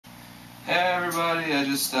Hey everybody,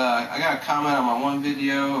 I got a comment on my one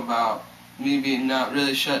video about me being not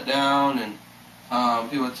really shut down and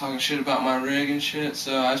people talking shit about my rig and shit,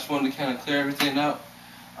 so I just wanted to kind of clear everything up.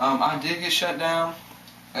 I did get shut down,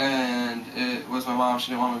 and it was my mom.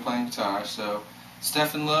 She didn't want me playing guitar, so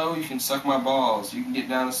stefanlowe, you can suck my balls. You can get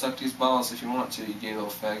down and suck these balls if you want to, you gay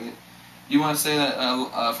little faggot. You want to say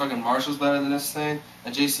that fucking Marshall's better than this thing,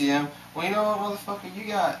 a JCM? Well, you know what, motherfucker, you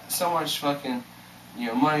got so much fucking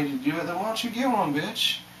money to do it, then why don't you get one,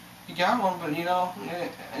 bitch? You got one, but I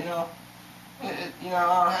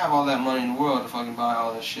don't have all that money in the world to fucking buy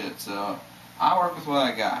all this shit, so I work with what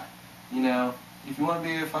I got. If you want to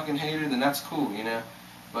be a fucking hater, then that's cool,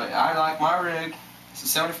 But I like my rig. It's a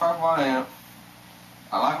 75 watt amp.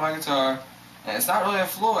 I like my guitar. And it's not really a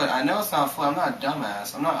Floyd. I know it's not a Floyd. I'm not a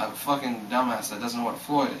dumbass. I'm not a fucking dumbass that doesn't know what a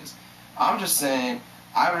Floyd is. I'm just saying,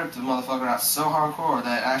 I ripped the motherfucker out so hardcore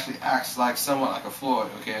that it actually acts like somewhat like a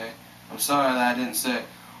Floyd, okay? I'm sorry that I didn't say,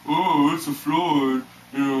 oh, it's a Floyd,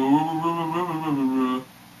 and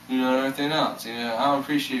everything else, I don't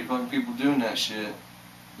appreciate fucking people doing that shit,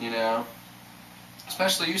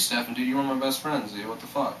 Especially you, Stefan, dude, you're one of my best friends, dude, what the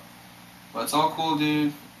fuck? But it's all cool,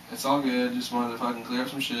 dude. It's all good. Just wanted to fucking clear up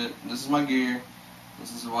some shit. This is my gear.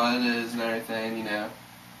 This is what it is and everything,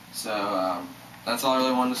 So, that's all I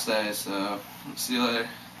really wanted to say, so, see you later.